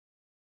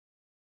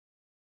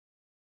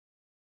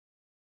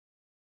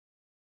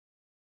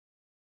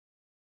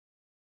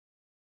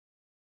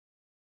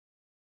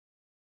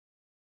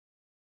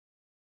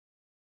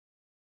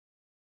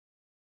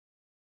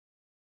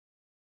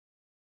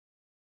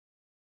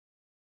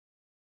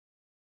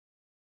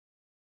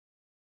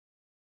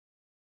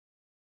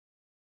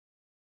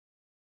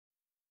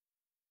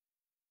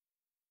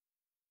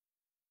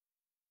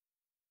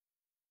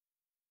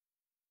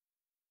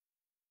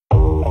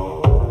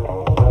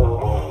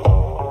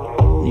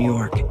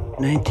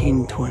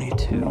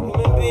1922,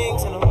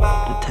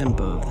 the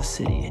tempo of the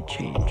city had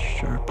changed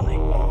sharply.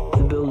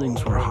 The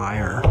buildings were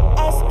higher,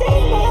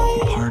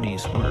 the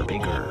parties were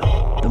bigger,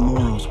 the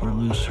morals were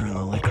looser, and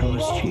the liquor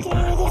was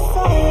cheaper.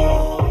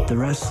 The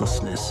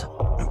restlessness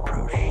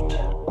approached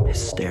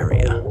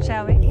hysteria.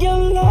 Shall we?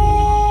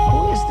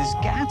 Who is this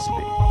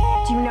Gatsby?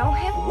 Do you know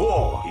him?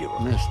 War hero.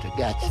 Mr.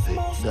 Gatsby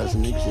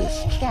doesn't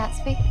exist.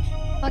 Gatsby?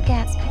 What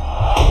Gatsby?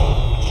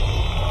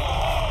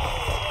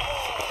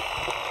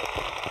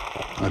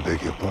 I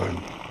beg your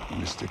pardon.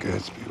 Mr.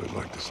 Gatsby would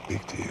like to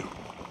speak to you.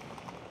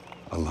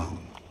 Alone.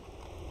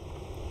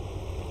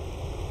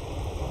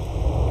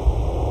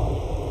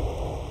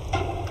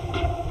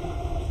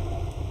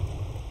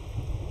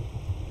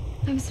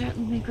 I'm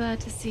certainly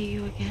glad to see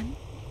you again.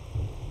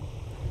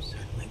 I'm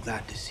certainly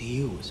glad to see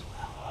you as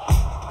well.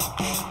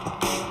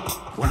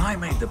 When I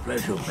made the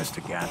pleasure of Mr.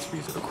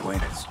 Gatsby's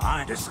acquaintance,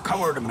 I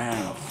discovered a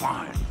man of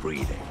fine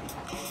breeding.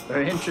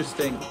 Very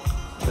interesting.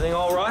 Everything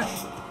all right?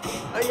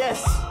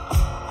 Yes.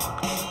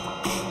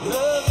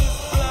 Love is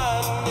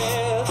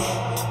blindness.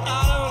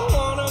 I don't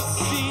wanna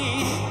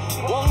see.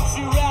 Won't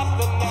you wrap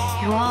the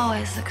night? You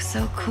always look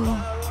so cool.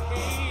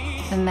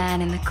 The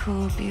man in the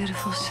cool,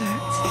 beautiful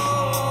shirts.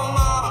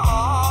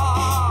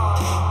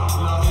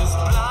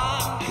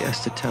 She has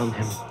to tell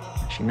him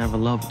she never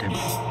loved him.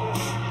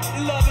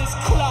 Love is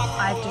clock.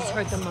 I've just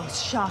heard the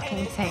most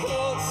shocking thing.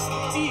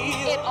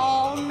 It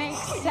all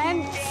makes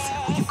sense.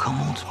 Will you come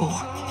on,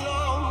 sport?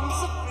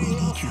 We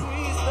need you.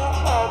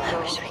 I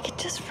wish we could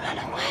just run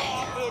away.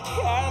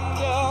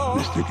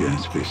 Mr.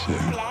 Gatsby, sir.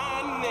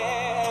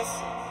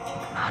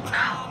 Not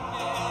now.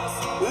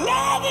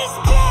 Love is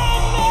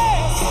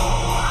blindness.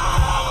 I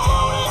don't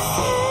wanna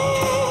see.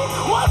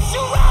 Won't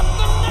you wrap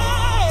the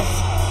night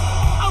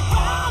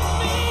around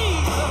me?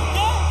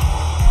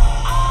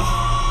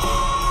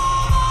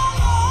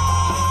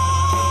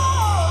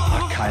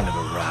 What kind of a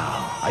row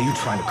are you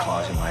trying to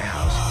cause in my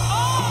house?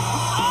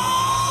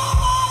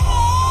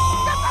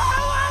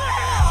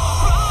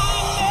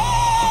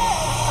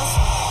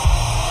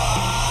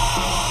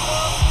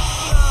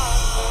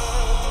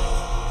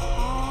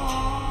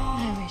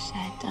 I wish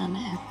I'd done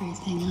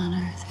everything on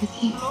earth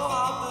with you.